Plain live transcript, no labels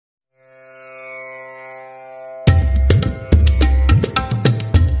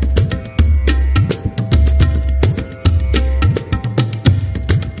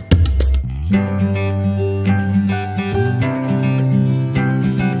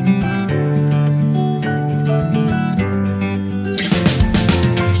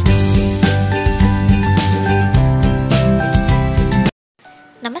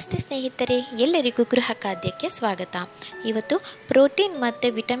ಸ್ನೇಹಿತರೆ, ಎಲ್ಲರಿಗೂ ಗೃಹ ಖಾದ್ಯಕ್ಕೆ ಸ್ವಾಗತ. ಇವತ್ತು ಪ್ರೋಟೀನ್ ಮತ್ತು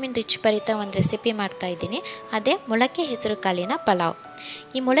ವಿಟಮಿನ್ ರಿಚ್ ಭರಿತ ಒಂದು ರೆಸಿಪಿ ಮಾಡ್ತಾ ಇದ್ದೀನಿ. ಅದೇ ಮೊಳಕೆ ಹೆಸರು ಕಾಳಿನ ಪಲಾವ್.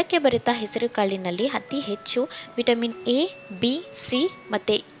 ಈ ಮೊಳಕೆ ಭರಿತ ಹೆಸರು ಕಾಳಿನಲ್ಲಿ ಅತಿ ಹೆಚ್ಚು ವಿಟಮಿನ್ ಎ, ಬಿ, ಸಿ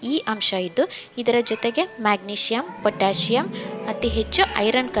ಮತ್ತು ಇ ಅಂಶ ಇದ್ದು, ಇದರ ಜೊತೆಗೆ ಮ್ಯಾಗ್ನೀಷಿಯಂ, ಪೊಟ್ಯಾಷಿಯಂ, ಅತಿ ಹೆಚ್ಚು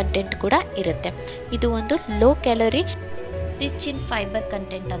ಐರನ್ ಕಂಟೆಂಟ್ ಕೂಡ ಇರುತ್ತೆ. ಇದು ಒಂದು low calorie rich in fibre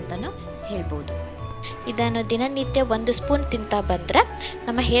content ಅಂತಲೂ ಹೇಳ್ಬೋದು. ಇದನ್ನು ದಿನನಿತ್ಯ 1 ಸ್ಪೂನ್ ತಿಂತಾ ಬಂದರೆ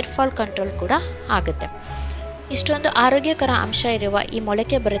ನಮ್ಮ ಹೇರ್ ಫಾಲ್ ಕಂಟ್ರೋಲ್ ಕೂಡ ಆಗುತ್ತೆ. ಇಷ್ಟೊಂದು ಆರೋಗ್ಯಕರ ಅಂಶ ಇರುವ ಈ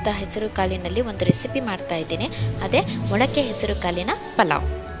ಮೊಳಕೆ ಭರಿತ ಹೆಸರು ಕಾಳಿನಲ್ಲಿ ಒಂದು ರೆಸಿಪಿ ಮಾಡ್ತಾ ಇದ್ದೀನಿ. ಅದೇ ಮೊಳಕೆ ಹೆಸರು ಕಾಳಿನ ಪಲಾವ್.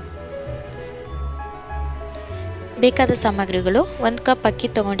 ಬೇಕಾದ ಸಾಮಗ್ರಿಗಳು: 1 ಕಪ್ ಅಕ್ಕಿ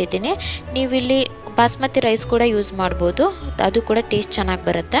ತೊಗೊಂಡಿದ್ದೀನಿ. ನೀವಿಲ್ಲಿ ಬಾಸ್ಮತಿ ರೈಸ್ ಕೂಡ ಯೂಸ್ ಮಾಡ್ಬೋದು, ಅದು ಕೂಡ ಟೇಸ್ಟ್ ಚೆನ್ನಾಗಿ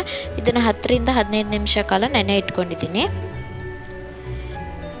ಬರುತ್ತೆ. ಇದನ್ನು 10 ರಿಂದ 15 ನಿಮಿಷ ಕಾಲ ನೆನೆ ಇಟ್ಕೊಂಡಿದ್ದೀನಿ.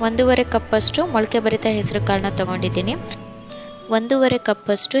 1.5 ಕಪ್ಪಷ್ಟು ಮೊಳಕೆ ಭರಿತ ಹೆಸರು ಕಾಳನ್ನ ತೊಗೊಂಡಿದ್ದೀನಿ. 1.5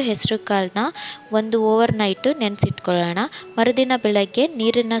 ಕಪ್ಪಷ್ಟು ಹೆಸರು ಕಾಳನ್ನ ಒಂದು ಓವರ್ ನೈಟು ನೆನೆಸಿಟ್ಕೊಳ್ಳೋಣ. ಮರುದಿನ ಬೆಳಗ್ಗೆ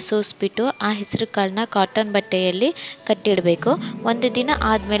ನೀರನ್ನು ಸೋಸಿಬಿಟ್ಟು ಆ ಹೆಸರು ಕಾಳನ್ನ ಕಾಟನ್ ಬಟ್ಟೆಯಲ್ಲಿ ಕಟ್ಟಿಡಬೇಕು. 1 ದಿನ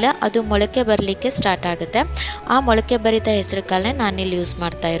ಆದಮೇಲೆ ಅದು ಮೊಳಕೆ ಬರಲಿಕ್ಕೆ ಸ್ಟಾರ್ಟ್ ಆಗುತ್ತೆ. ಆ ಮೊಳಕೆ ಭರಿತ ಹೆಸರು ಕಾಳನ್ನ ನಾನಿಲ್ಲಿ ಯೂಸ್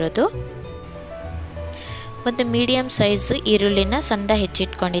ಮಾಡ್ತಾ ಇರೋದು. ಒಂದು ಮೀಡಿಯಮ್ ಸೈಜು ಈರುಳ್ಳಿನ ಸಂದ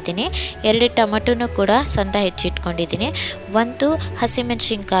ಹೆಚ್ಚಿಟ್ಕೊಂಡಿದ್ದೀನಿ. 2 ಟೊಮಟೊನೂ ಕೂಡ ಸಂದ ಹೆಚ್ಚಿಟ್ಕೊಂಡಿದ್ದೀನಿ. 1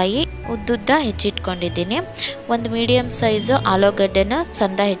 ಹಸಿಮೆಣಸಿನ್ಕಾಯಿ ಉದ್ದುದ್ದ ಹೆಚ್ಚಿಟ್ಕೊಂಡಿದ್ದೀನಿ. 1 ಮೀಡಿಯಮ್ ಸೈಜು ಆಲೂಗಡ್ಡೆನ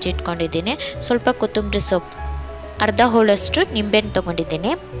ಸಂದ ಹೆಚ್ಚಿಟ್ಕೊಂಡಿದ್ದೀನಿ. ಸ್ವಲ್ಪ ಕೊತ್ತಂಬರಿ ಸೊಪ್ಪು, ಅರ್ಧ ಹೋಳಷ್ಟು ನಿಂಬೆಹಣ್ಣು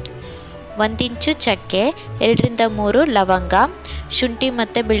ತೊಗೊಂಡಿದ್ದೀನಿ. 1 ಇಂಚು ಚಕ್ಕೆ, 2 ರಿಂದ 3 ಲವಂಗ, ಶುಂಠಿ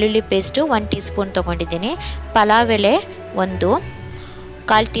ಮತ್ತು ಬೆಳ್ಳುಳ್ಳಿ ಪೇಸ್ಟು 1 ಟೀ ಸ್ಪೂನ್ ತೊಗೊಂಡಿದ್ದೀನಿ. ಪಲಾವ್ ಎಲೆ 1,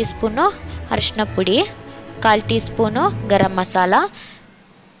 1/4 ಟೀ ಸ್ಪೂನು ಅರಿಶಿನ ಪುಡಿ, 1/4 ಟೀ ಸ್ಪೂನು ಗರಂ ಮಸಾಲ,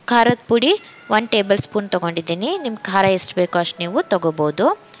 ಖಾರದ ಪುಡಿ 1 ಟೇಬಲ್ ಸ್ಪೂನ್ ತೊಗೊಂಡಿದ್ದೀನಿ. ನಿಮ್ಮ ಖಾರ ಎಷ್ಟು ಬೇಕೋ ಅಷ್ಟು ನೀವು ತೊಗೋಬೋದು.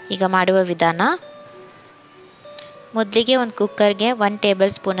 ಈಗ ಮಾಡುವ ವಿಧಾನ: ಮೊದಲಿಗೆ ಒಂದು ಕುಕ್ಕರ್ಗೆ 1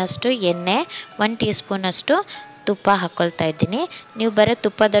 ಟೇಬಲ್ ಸ್ಪೂನಷ್ಟು ಎಣ್ಣೆ, 1 ಟೀ ಸ್ಪೂನಷ್ಟು ತುಪ್ಪ ಹಾಕ್ಕೊಳ್ತಾ ಇದ್ದೀನಿ. ನೀವು ಬರೀ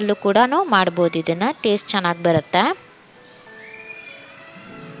ತುಪ್ಪದಲ್ಲೂ ಕೂಡ ಮಾಡ್ಬೋದು, ಇದನ್ನು ಟೇಸ್ಟ್ ಚೆನ್ನಾಗಿ ಬರುತ್ತೆ.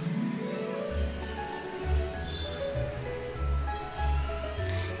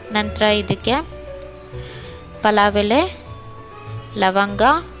 ನಂತರ ಇದಕ್ಕೆ ಪಲಾವ್ ಎಲೆ, ಲವಂಗ,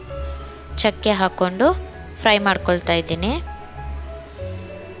 ಚಕ್ಕೆ ಹಾಕ್ಕೊಂಡು ಫ್ರೈ ಮಾಡ್ಕೊಳ್ತಾ ಇದ್ದೀನಿ.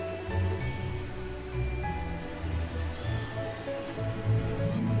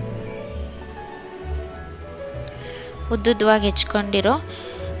 ಉದ್ದುದ್ದವಾಗಿ ಹೆಚ್ಕೊಂಡಿರೋ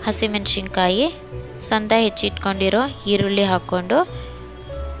ಹಸಿಮೆಣಸಿನ್ಕಾಯಿ, ಸಂದ ಹೆಚ್ಚಿಟ್ಕೊಂಡಿರೋ ಈರುಳ್ಳಿ ಹಾಕ್ಕೊಂಡು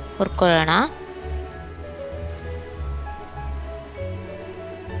ಹುರ್ಕೊಳ್ಳೋಣ.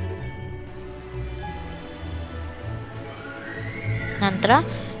 ನಂತರ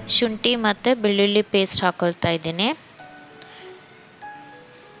ಶುಂಠಿ ಮತ್ತು ಬೆಳ್ಳುಳ್ಳಿ ಪೇಸ್ಟ್ ಹಾಕ್ಕೊಳ್ತಾ ಇದ್ದೀನಿ.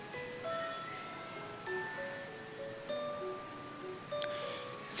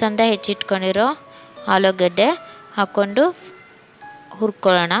 ಸಂದ ಹೆಚ್ಚಿಟ್ಕೊಂಡಿರೋ ಆಲೂಗಡ್ಡೆ ಹಾಕ್ಕೊಂಡು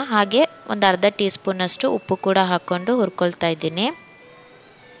ಹುರ್ಕೊಳ್ಳೋಣ. ಹಾಗೆ ಒಂದು ಅರ್ಧ ಟೀ ಸ್ಪೂನಷ್ಟು ಉಪ್ಪು ಕೂಡ ಹಾಕ್ಕೊಂಡು ಹುರ್ಕೊಳ್ತಾ ಇದ್ದೀನಿ.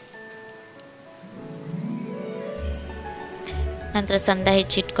 ನಂತರ ಸಂದ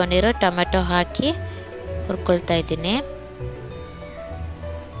ಹೆಚ್ಚಿಟ್ಕೊಂಡಿರೋ ಟೊಮೆಟೊ ಹಾಕಿ ಹುರ್ಕೊಳ್ತಾ ಇದ್ದೀನಿ.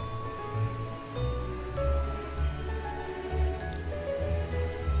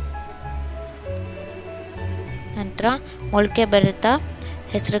 ನಂತರ ಮೊಳಕೆ ಭರಿತ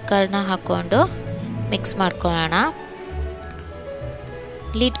ಹೆಸರು ಕಾಳನ್ನ ಹಾಕ್ಕೊಂಡು ಮಿಕ್ಸ್ ಮಾಡ್ಕೊಳ್ಳೋಣ.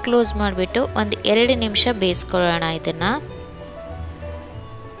 ಲಿಡ್ ಕ್ಲೋಸ್ ಮಾಡಿಬಿಟ್ಟು ಒಂದು 2 ನಿಮಿಷ ಬೇಯಿಸ್ಕೊಳ್ಳೋಣ ಇದನ್ನು.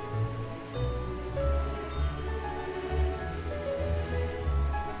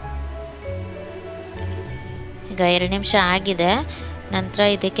 ಈಗ 2 ನಿಮಿಷ ಆಗಿದೆ. ನಂತರ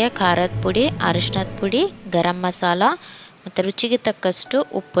ಇದಕ್ಕೆ ಖಾರದ ಪುಡಿ, ಅರಿಶಿನದ ಪುಡಿ, ಗರಂ ಮಸಾಲ ಮತ್ತು ರುಚಿಗೆ ತಕ್ಕಷ್ಟು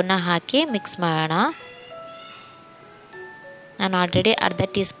ಉಪ್ಪನ್ನು ಹಾಕಿ ಮಿಕ್ಸ್ ಮಾಡೋಣ. ನಾನು ಆಲ್ರೆಡಿ ಅರ್ಧ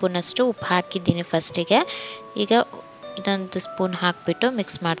ಟೀ ಸ್ಪೂನಷ್ಟು ಉಪ್ಪು ಹಾಕಿದ್ದೀನಿ ಫಸ್ಟಿಗೆ. ಈಗ ಇನ್ನೊಂದು ಸ್ಪೂನ್ ಹಾಕಿಬಿಟ್ಟು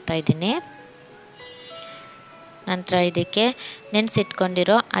ಮಿಕ್ಸ್ ಮಾಡ್ತಾಯಿದ್ದೀನಿ. ನಂತರ ಇದಕ್ಕೆ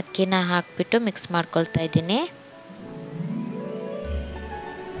ನೆನೆಸಿಟ್ಕೊಂಡಿರೋ ಅಕ್ಕಿನ ಹಾಕಿಬಿಟ್ಟು ಮಿಕ್ಸ್ ಮಾಡ್ಕೊಳ್ತಾ ಇದ್ದೀನಿ.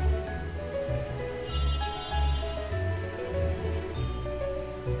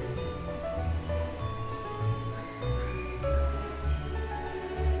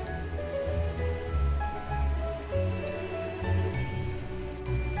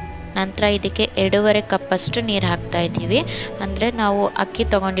 ನಂತರ ಇದಕ್ಕೆ 2.5 ಕಪ್ಪಷ್ಟು ನೀರು ಹಾಕ್ತಾ ಇದ್ದೀವಿ. ಅಂದರೆ ನಾವು ಅಕ್ಕಿ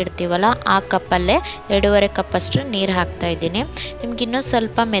ತೊಗೊಂಡಿರ್ತೀವಲ್ಲ ಆ ಕಪ್ಪಲ್ಲೇ 2.5 ಕಪ್ಪಷ್ಟು ನೀರು ಹಾಕ್ತಾ ಇದ್ದೀನಿ. ನಿಮ್ಗೆ ಇನ್ನೂ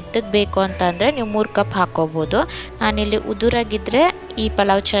ಸ್ವಲ್ಪ ಮೆತ್ತಗೆ ಬೇಕು ಅಂತ ಅಂದರೆ ನೀವು 3 ಕಪ್ ಹಾಕ್ಕೋಬೋದು. ನಾನಿಲ್ಲಿ ಉದುರಾಗಿದ್ದರೆ ಈ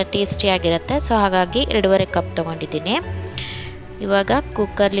ಪಲಾವ್ ಟೇಸ್ಟಿಯಾಗಿರುತ್ತೆ, ಸೊ ಹಾಗಾಗಿ 2.5 ಕಪ್ ತೊಗೊಂಡಿದ್ದೀನಿ. ಇವಾಗ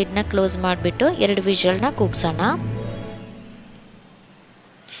ಕುಕ್ಕರ್ ಲಿಡ್ನ ಕ್ಲೋಸ್ ಮಾಡಿಬಿಟ್ಟು 2 ವಿಷಲ್ನ ಕೂಗ್ಸೋಣ.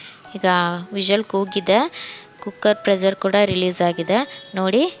 ಈಗ ವಿಷಲ್ ಕೂಗಿದೆ. ಕುಕ್ಕರ್ ಪ್ರೆಷರ್ ಕೂಡ ರಿಲೀಸ್ ಆಗಿದೆ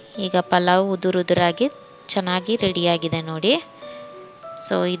ನೋಡಿ. ಈಗ ಪಲಾವ್ ಉದುರಾಗಿ ಚೆನ್ನಾಗಿ ರೆಡಿಯಾಗಿದೆ ನೋಡಿ.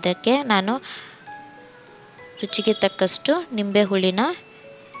 ಸೊ ಇದಕ್ಕೆ ನಾನು ರುಚಿಗೆ ತಕ್ಕಷ್ಟು ನಿಂಬೆ ಹುಳಿನ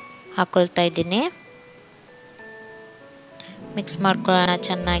ಹಾಕ್ಕೊಳ್ತಾ ಇದ್ದೀನಿ. ಮಿಕ್ಸ್ ಮಾಡ್ಕೊಳ್ಳೋಣ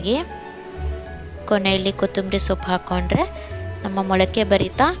ಚೆನ್ನಾಗಿ. ಕೊನೆಯಲ್ಲಿ ಕೊತ್ತಂಬರಿ ಸೊಪ್ಪು ಹಾಕ್ಕೊಂಡ್ರೆ ನಮ್ಮ ಮೊಳಕೆ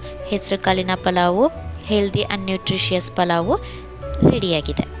ಭರಿತ ಹೆಸರು ಕಾಳಿನ pulao, healthy and nutritious pulao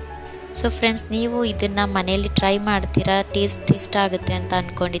ರೆಡಿಯಾಗಿದೆ. ಸೊ ಫ್ರೆಂಡ್ಸ್, ನೀವು ಇದನ್ನು ಮನೆಯಲ್ಲಿ ಟ್ರೈ ಮಾಡ್ತೀರಾ, ಟೇಸ್ಟ್ ಇಷ್ಟ ಆಗುತ್ತೆ ಅಂತ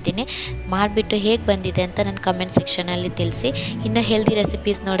ಅಂದ್ಕೊಂಡಿದ್ದೀನಿ. ಮಾಡಿಬಿಟ್ಟು ಹೇಗೆ ಬಂದಿದೆ ಅಂತ ನನ್ನ ಕಮೆಂಟ್ ಸೆಕ್ಷನಲ್ಲಿ ತಿಳಿಸಿ. ಇನ್ನು ಹೆಲ್ದಿ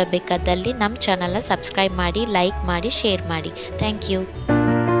ರೆಸಿಪೀಸ್ ನೋಡಬೇಕಾದಲ್ಲಿ ನಮ್ಮ ಚಾನಲ್ನ ಸಬ್ಸ್ಕ್ರೈಬ್ ಮಾಡಿ, ಲೈಕ್ ಮಾಡಿ, ಶೇರ್ ಮಾಡಿ. Thank you.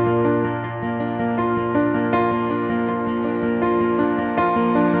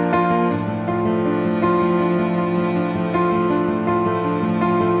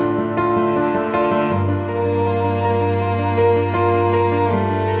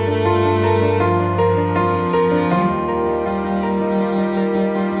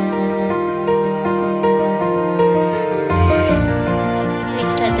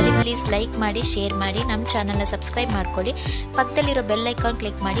 ಪ್ಲೀಸ್ ಲೈಕ್ ಮಾಡಿ, ಶೇರ್ ಮಾಡಿ, ನಮ್ಮ ಚಾನಲ್ನ ಸಬ್ಸ್ಕ್ರೈಬ್ ಮಾಡ್ಕೊಳ್ಳಿ. ಪಕ್ಕದಲ್ಲಿರೋ ಬೆಲ್ ಐಕಾನ್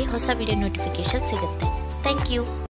ಕ್ಲಿಕ್ ಮಾಡಿ, ಹೊಸ ವಿಡಿಯೋ ನೋಟಿಫಿಕೇಶನ್ ಸಿಗುತ್ತೆ. Thank you.